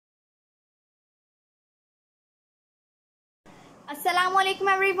Assalamualaikum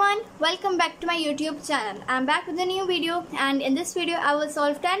everyone, welcome back to my YouTube channel. I'm back with a new video, and in this video I will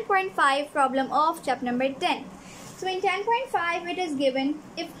solve 10.5 problem of chapter number 10. So in 10.5 it is given,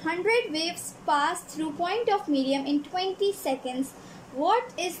 if 100 waves pass through point of medium in 20 seconds,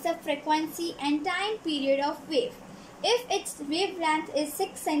 what is the frequency and time period of wave? If its wavelength is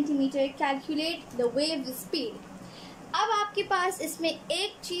 6 cm, calculate the wave speed. अब आपके पास इसमें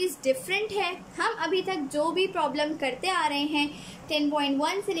एक चीज़ different है. हम अभी तक जो भी प्रॉब्लम करते आ रहे हैं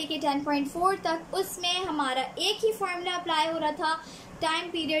 10.1 से लेके 10.4 तक, उसमें हमारा एक ही फार्मूला अप्लाई हो रहा था टाइम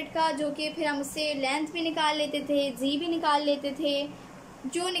पीरियड का, जो कि फिर हम उससे लेंथ भी निकाल लेते थे, जी भी निकाल लेते थे,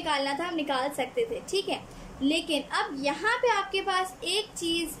 जो निकालना था हम निकाल सकते थे. ठीक है, लेकिन अब यहाँ पे आपके पास एक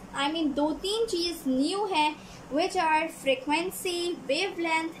चीज़ दो तीन चीज़ न्यू है, which are frequency,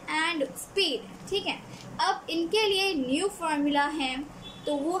 wavelength and speed. ठीक है, अब इनके लिए न्यू फार्मूला है,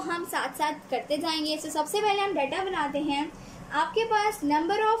 तो वो हम साथ साथ करते जाएंगे. तो सबसे पहले हम डाटा बनाते हैं. आपके पास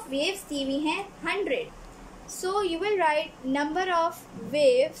नंबर ऑफ वेव्स दी हुई हैं 100, so you will write number of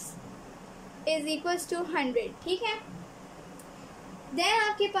waves is equals to 100. ठीक है, देन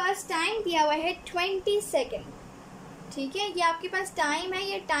आपके पास टाइम दिया हुआ है 20 सेकेंड. ठीक है, ये आपके पास टाइम है,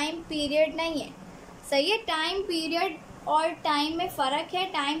 ये टाइम पीरियड नहीं है. सही है, टाइम पीरियड और टाइम में फ़र्क है.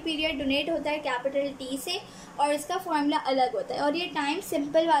 टाइम पीरियड डोनेट होता है कैपिटल टी से और इसका फॉर्मूला अलग होता है, और ये टाइम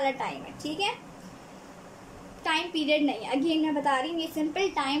सिंपल वाला टाइम है. ठीक है, टाइम पीरियड नहीं है. अगेन मैं बता रही हूँ, ये सिंपल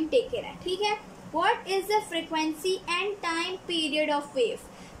टाइम टेकन है. ठीक है, what is the frequency and time period of wave.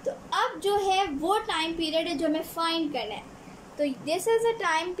 तो अब जो है वो टाइम पीरियड है जो हमें फाइंड करना है. तो this is a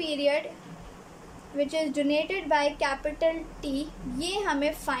time period which is donated by capital T, ये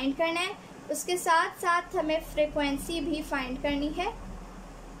हमें फाइंड करना है. उसके साथ साथ हमें फ्रीक्वेंसी भी फाइंड करनी है,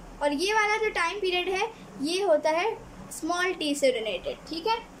 और ये वाला जो टाइम पीरियड है ये होता है स्मॉल टी से डोनेटेड. ठीक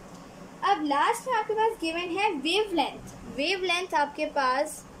है, अब लास्ट में आपके पास गिवन है वेवलेंथ. वेवलेंथ आपके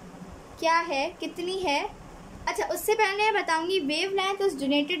पास क्या है, कितनी है? अच्छा, उससे पहले मैं बताऊंगी wavelength is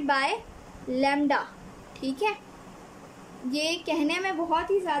donated by lambda. ठीक है, ये कहने में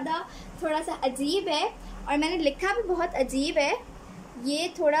बहुत ही ज़्यादा थोड़ा सा अजीब है, और मैंने लिखा भी बहुत अजीब है. ये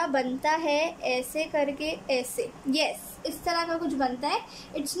थोड़ा बनता है ऐसे करके, ऐसे, यस, इस तरह का कुछ बनता है.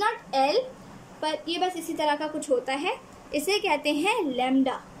 इट्स नॉट एल, पर ये बस इसी तरह का कुछ होता है. इसे कहते हैं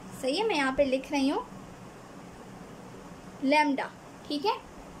लैम्डा. सही है, मैं यहाँ पे लिख रही हूँ लैम्डा. ठीक है,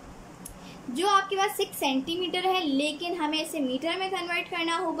 जो आपके पास 6 सेंटीमीटर है, लेकिन हमें इसे मीटर में कन्वर्ट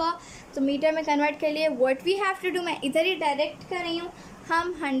करना होगा. तो मीटर में कन्वर्ट के लिए what we have to do, मैं इधर ही डायरेक्ट कर रही हूँ,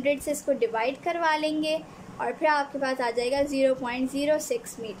 हम 100 से इसको डिवाइड करवा लेंगे और फिर आपके पास आ जाएगा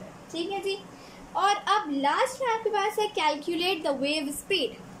 0.06 मीटर. ठीक है जी, और अब लास्ट में आपके पास है कैलकुलेट द वेव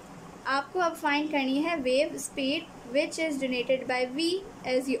स्पीड. आपको अब फाइंड करनी है wave speed which is donated bye v.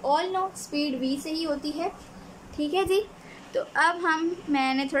 As you all know, speed v से ही होती है. ठीक है जी, तो अब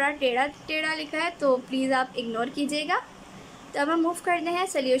मैंने थोड़ा टेढ़ा लिखा है, तो प्लीज़ आप इग्नोर कीजिएगा. तो अब हम मूव करते हैं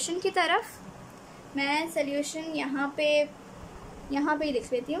सोल्यूशन की तरफ. मैं सोल्यूशन यहाँ पे ही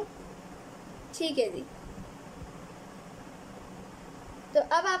लिख लेती हूँ. ठीक है जी, तो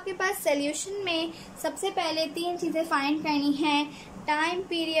अब आपके पास सोल्यूशन में सबसे पहले तीन चीज़ें फाइंड करनी हैं: time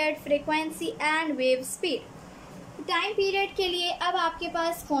period, frequency and wave speed. Time period के लिए अब आपके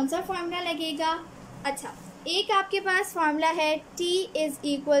पास कौन सा फार्मूला लगेगा? अच्छा, एक आपके पास फार्मूला है t is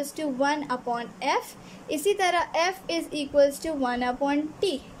equals to 1/f. इसी तरह f is equals to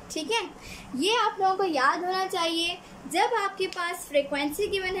 1/t. ठीक है, ये आप लोगों को याद होना चाहिए. जब आपके पास फ्रीक्वेंसी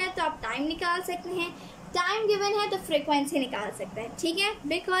गिवन है तो आप टाइम निकाल सकते हैं, टाइम गिवन है तो फ्रीक्वेंसी निकाल सकते हैं. ठीक है,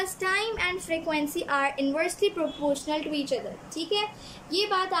 because time and frequency are inversely proportional to each other. ठीक है, ये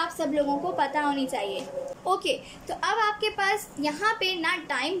बात आप सब लोगों को पता होनी चाहिए. ओके, तो अब आपके पास यहाँ पे ना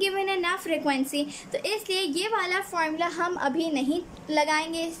टाइम गिवन है ना फ्रीक्वेंसी, तो इसलिए ये वाला फार्मूला हम अभी नहीं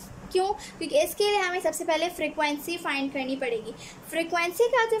लगाएंगे. क्यों? क्योंकि इसके लिए हमें सबसे पहले फ्रीक्वेंसी फाइंड करनी पड़ेगी. फ्रीक्वेंसी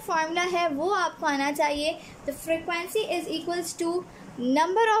का जो फार्मूला है वो आपको आना चाहिए. तो frequency is equals to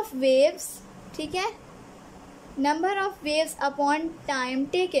number of waves. ठीक है, number of waves upon time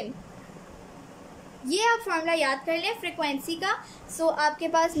taken. ये आप फार्मूला याद कर लें फ्रीक्वेंसी का. सो आपके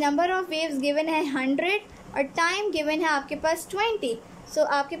पास नंबर ऑफ वेव्स गिवन है 100 और टाइम गिवन है आपके पास 20. सो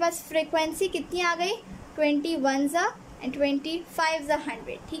आपके पास फ्रीक्वेंसी कितनी आ गई? 21 एंड 25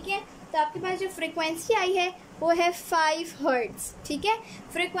 100. ठीक है, तो आपके पास जो फ्रीक्वेंसी आई है वो है 5 हर्ट्ज. ठीक है,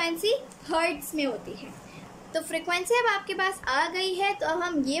 फ्रीक्वेंसी हर्ट्ज में होती है. तो फ्रीक्वेंसी अब आपके पास आ गई है, तो अब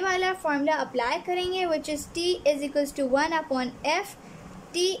हम ये वाला फार्मूला अप्लाई करेंगे, which is t is equals to 1/f.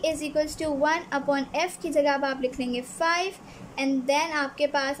 t is equals to 1/f की जगह अब आप लिख लेंगे 5, एंड देन आपके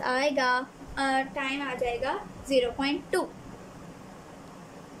पास आएगा टाइम आ जाएगा 0.2.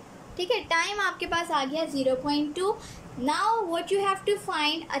 ठीक है। टाइम आपके पास आ गया 0.2। Now what you have to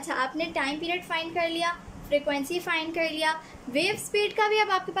find, अच्छा आपने टाइम पीरियड फाइंड कर लिया, फ्रीक्वेंसी फाइंड कर लिया, वेव स्पीड का भी अब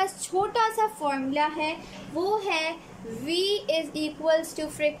आपके पास छोटा सा फॉर्मूला है, वो है v is equals to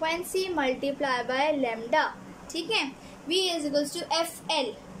frequency multiply by lambda, ठीक है। v is equals to F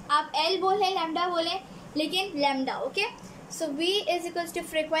L, आप l बोले लेमडा बोले लेकिन lambda, okay. So v is equals to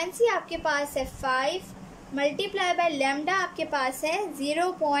frequency आपके पास है 5 मल्टीप्लाई बाय लेमडा आपके पास है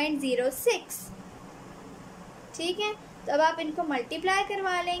 0.06, ठीक है। तो अब आप इनको मल्टीप्लाई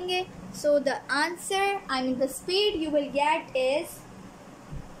करवा लेंगे। So the answer, I mean the speed you will get is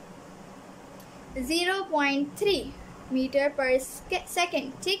 0.3 metre पर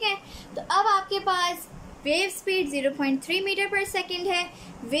सेकेंड, ठीक है। तो अब आपके पास वेव स्पीड 0.3 मीटर पर सेकेंड है,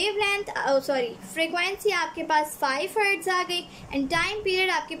 वेव लेंथ फ्रीक्वेंसी आपके पास 5 हर्ट्ज आ गई एंड टाइम पीरियड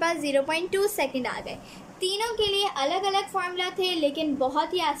आपके पास 0.2 सेकेंड आ गए। तीनों के लिए अलग अलग फार्मूला थे लेकिन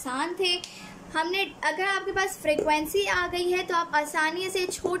बहुत ही आसान थे। हमने, अगर आपके पास फ्रीक्वेंसी आ गई है तो आप आसानी से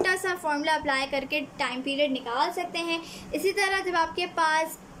छोटा सा फार्मूला अप्लाई करके टाइम पीरियड निकाल सकते हैं। इसी तरह जब आपके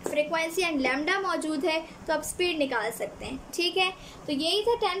पास फ्रीक्वेंसी एंड लैम्डा मौजूद है तो आप स्पीड निकाल सकते हैं, ठीक है। तो यही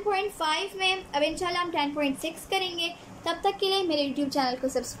था 10.5 में। अब इंशाल्लाह हम 10.6 करेंगे। तब तक के लिए मेरे यूट्यूब चैनल को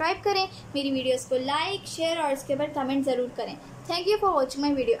सब्सक्राइब करें, मेरी वीडियोस को लाइक शेयर और उसके बाद कमेंट ज़रूर करें। Thank you for watching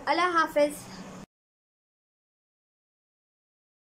my video. अल्लाह हाफिज़।